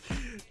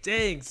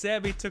 Dang,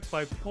 Sammy took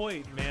my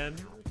point, man.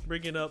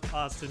 Bringing up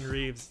Austin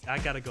Reeves. I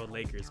gotta go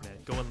Lakers, man.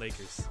 Going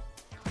Lakers.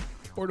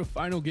 For the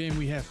final game,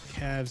 we have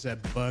Cavs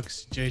at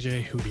Bucks.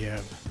 JJ, who do you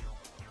have?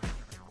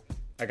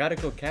 I gotta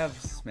go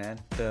Cavs, man.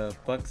 The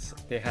Bucks,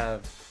 they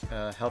have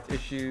health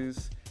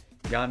issues.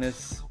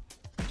 Giannis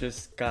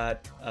just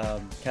got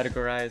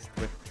categorized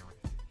with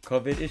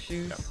COVID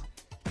issues. Yep.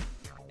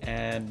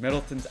 And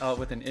Middleton's out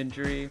with an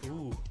injury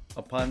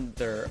upon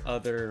their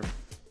other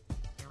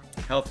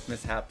health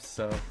mishaps.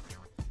 So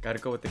gotta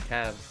go with the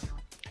Cavs.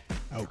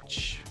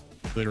 Ouch.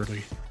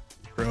 Literally.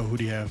 Bro, who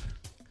do you have?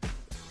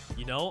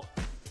 You know,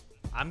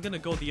 I'm gonna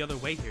go the other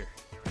way here.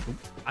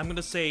 I'm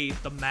gonna say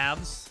the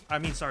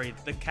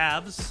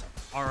Cavs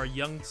are a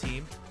young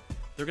team.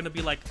 They're gonna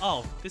be like,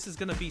 oh, this is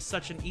gonna be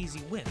such an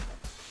easy win,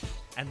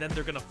 and then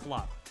they're gonna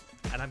flop.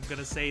 And I'm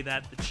gonna say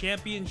that the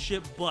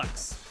championship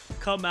Bucks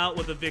come out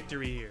with a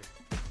victory here.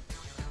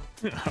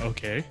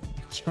 Okay,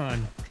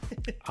 John.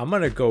 I'm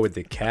gonna go with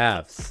the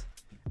Cavs,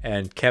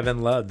 and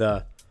Kevin Love.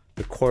 The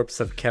corpse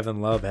of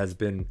Kevin Love has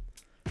been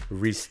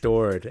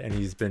restored, and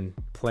he's been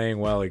playing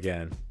well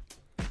again.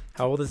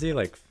 How old is he?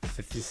 Like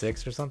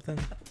 56 or something?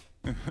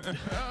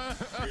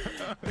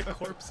 The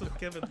corpse of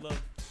Kevin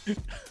Love.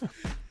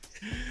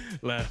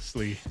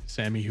 Lastly,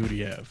 Sammy, who do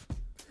you have?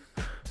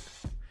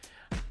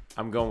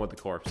 I'm going with the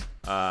corpse.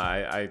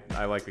 I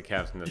like the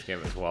Cavs in this game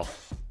as well.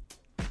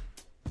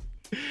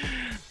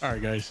 All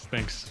right, guys.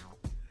 Thanks.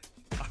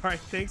 All right,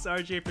 thanks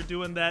RJ for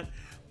doing that.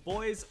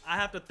 Boys, I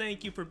have to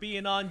thank you for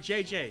being on.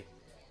 JJ,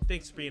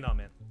 thanks for being on,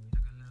 man.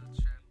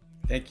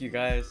 Thank you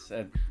guys,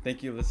 and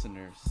thank you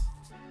listeners.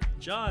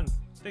 John,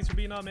 thanks for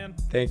being on, man.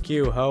 Thank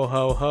you, ho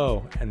ho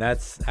ho, and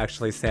that's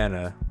actually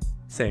Santa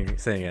saying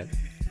it.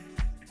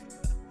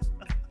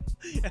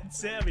 And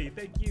Sammy,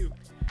 thank you.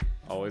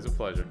 Always a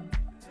pleasure.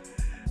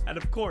 And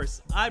of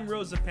course, I'm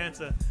Rosa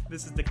Panta.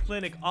 This is the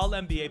Clinic All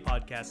NBA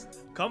podcast.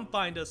 Come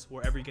find us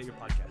wherever you get your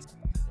podcast.